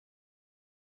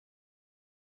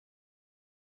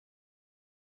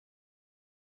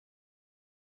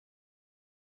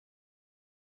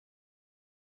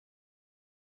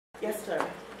Yes, sir.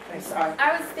 I'm sorry.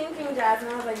 I was thinking,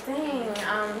 Jasmine, I was like,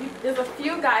 dang, there's a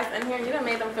few guys in here, and you done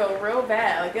made them feel real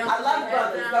bad. Like, I love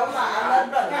brothers, don't lie. I love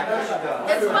brothers.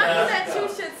 It's funny that you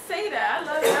should say that. I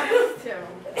love brothers too.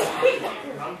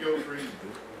 I'm guilt-free.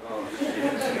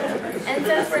 And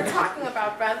since we're talking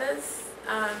about brothers,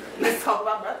 let's talk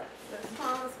about brothers. Let's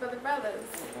pause for the brothers.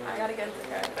 I gotta get into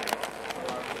character.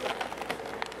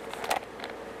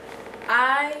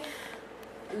 I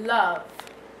love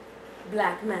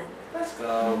black men. Let's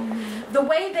go. The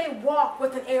way they walk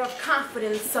with an air of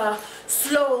confidence, a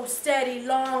slow, steady,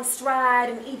 long stride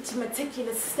in each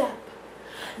meticulous step.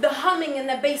 The humming and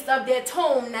the bass of their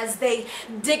tone as they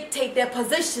dictate their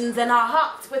positions in our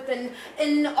hearts with an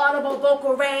inaudible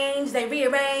vocal range. They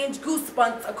rearrange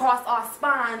goosebumps across our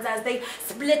spines as they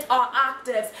split our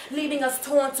octaves, leaving us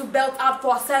torn to belt out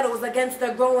falsettos against the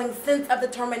growing sense of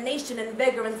determination and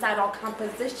vigor inside our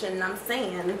composition, I'm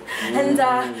saying. And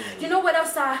you know what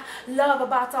else I love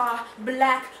about our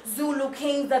black Zulu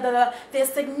kings? Their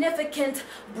significant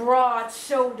broad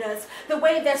shoulders, the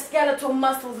way their skeletal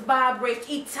muscles vibrate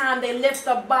each time they lift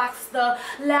the box, the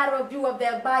lateral view of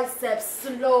their biceps,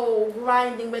 slow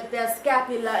grinding with their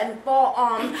scapula and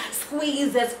forearm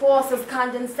squeeze as forces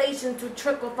condensation to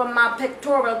trickle from my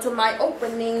pectoral to my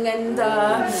opening. And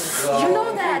you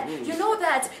know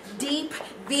that deep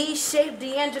V-shaped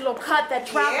D'Angelo cut that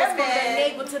travels from their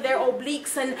navel to their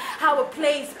obliques, and how it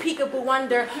plays peekaboo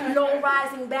under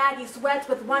low-rising baggy sweats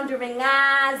with wondering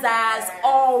eyes. I've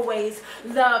always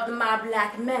loved my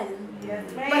black men.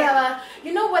 Yes, but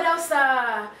you know what else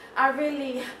I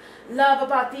really love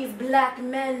about these black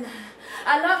men?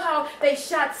 I love how they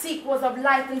shot sequels of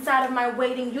life inside of my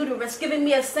waiting uterus, giving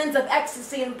me a sense of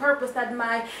ecstasy and purpose that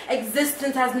my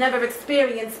existence has never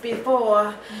experienced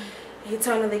before.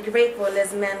 Eternally grateful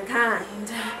as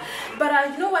mankind.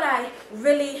 But you know what I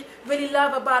really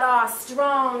love about our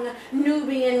strong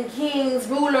Nubian kings,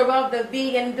 ruler of the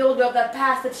V and builder of the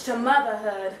passage to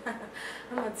motherhood?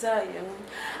 I'm gonna tell you,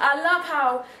 I love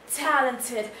how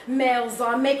talented males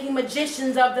are, making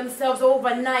magicians of themselves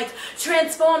overnight,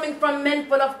 transforming from men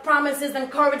full of promises and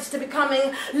courage to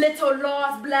becoming little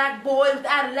lost black boys with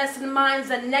adolescent minds,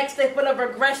 and next they're full of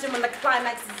regression when the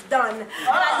climax is done. And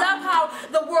I love how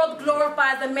the world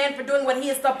glorifies a man for doing what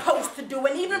he is supposed to do,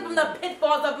 and even from the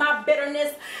pitfalls of my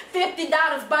bitterness,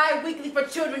 $50 bi-weekly for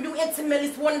children you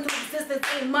intimately sworn into existence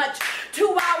ain't much. 2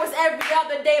 hours every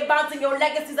other day bouncing your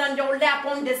legacies on your lap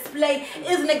on display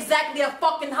isn't exactly a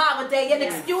fucking holiday. And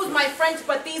excuse my French,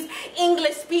 but these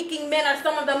English-speaking men are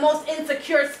some of the most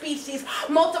insecure species,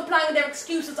 multiplying their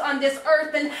excuses on this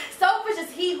earth. And selfish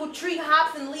is he who tree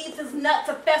hops and leaves his nut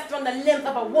to fester on the limbs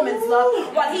of a woman's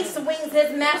love, while he swings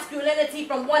his masculinity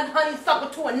from one honeysuckle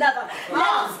to another,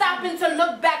 never stopping to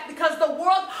look back, because the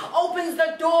world opens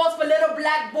the doors for little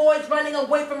black boys running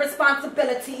away from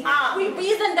responsibility. We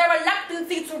reason their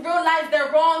reluctancy to realize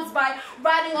their wrongs by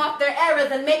writing off their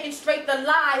errors and making straight the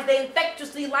lies they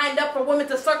infectiously lined up for women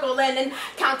to circle in, and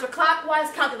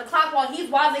counterclockwise, counting the clock while he's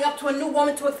rising up to a new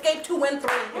woman to escape 2 and 3.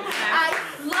 I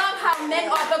love how men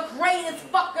are the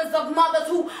greatest fuckers of mothers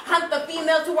who hunt the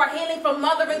females who are hailing from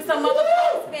mothering some other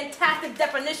fantastic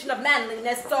definition of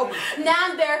manliness. So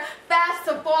now they're fast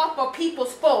to fall for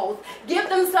people's foes, give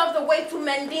themselves away to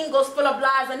mendingos full of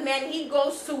lies, and man, he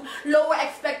goes to lower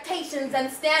expectations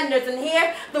and standards, and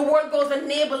here the world goes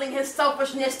enabling his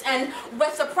selfishness. And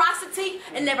reciprocity,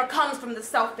 it never comes from the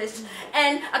selfish.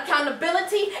 And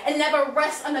accountability, it never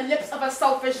rests on the lips of a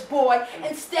selfish boy.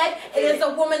 Instead, it is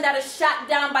a woman that is shot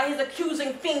down by his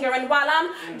accusing finger. And while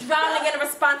I'm drowning in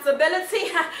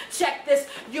responsibility, check this,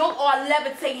 you'll all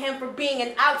levitate him for being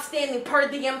an outstanding per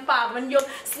diem father. And you'll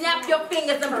snap your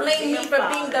fingers and blame me for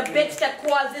being the bitch that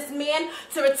caused this man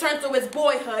to return to his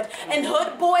boyhood. And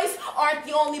hood boys aren't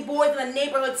the only boys in the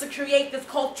neighborhood to create this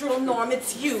cultural norm.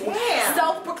 It's you.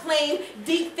 Self-proclaimed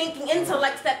deep-thinking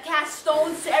intellects that cast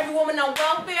stones to every woman on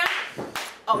welfare.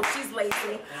 Oh, she's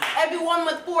lazy. Every woman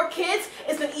with 4 kids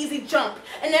is an easy jump.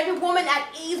 And every woman at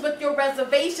ease with your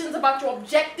reservations about your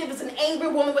objective is an angry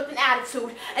woman with an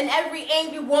attitude. And every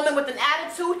angry woman with an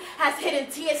attitude has hidden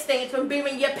tear stains from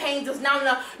bearing your pains, is now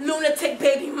a lunatic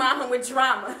baby mama with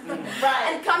drama.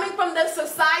 And coming from the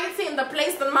society and the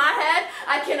place in my head,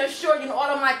 I can assure you in all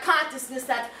of my consciousness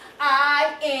that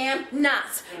I am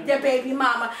not their baby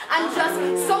mama. I'm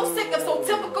just so sick of so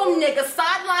typical niggas,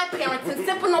 sideline parenting,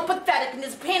 sipping on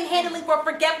patheticness, panhandling for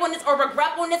forgetfulness or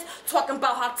regretfulness, talking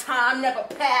about how time never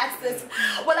passes.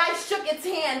 Well, I shook its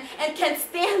hand and can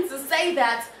stand to say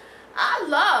that I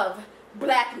love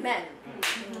black men.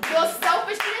 Your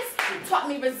selfishness taught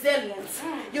me resilience.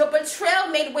 Your betrayal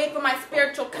made way for my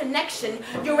spiritual connection.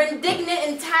 Your indignant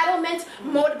entitlement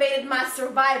motivated my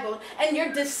survival. And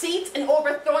your deceit and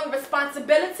overthrowing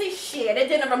responsibility, shit, it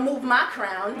didn't remove my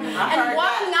crown. And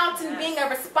walking out and being a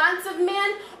responsive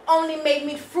man only made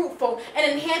me fruitful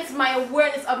and enhanced my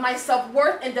awareness of my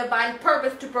self-worth and divine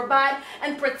purpose to provide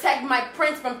and protect my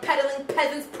prince from peddling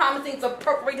peasants promising to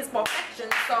perforate his perfection.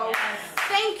 So,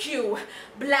 thank you,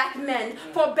 black men,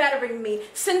 for bettering me.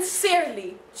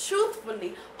 Sincerely,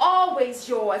 truthfully, always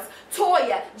yours,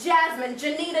 Toya, Jasmine,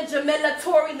 Janita, Jamila,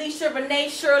 Tori, Leisha, Renee,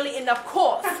 Shirley, and of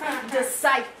course,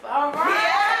 Decipher. All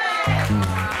right.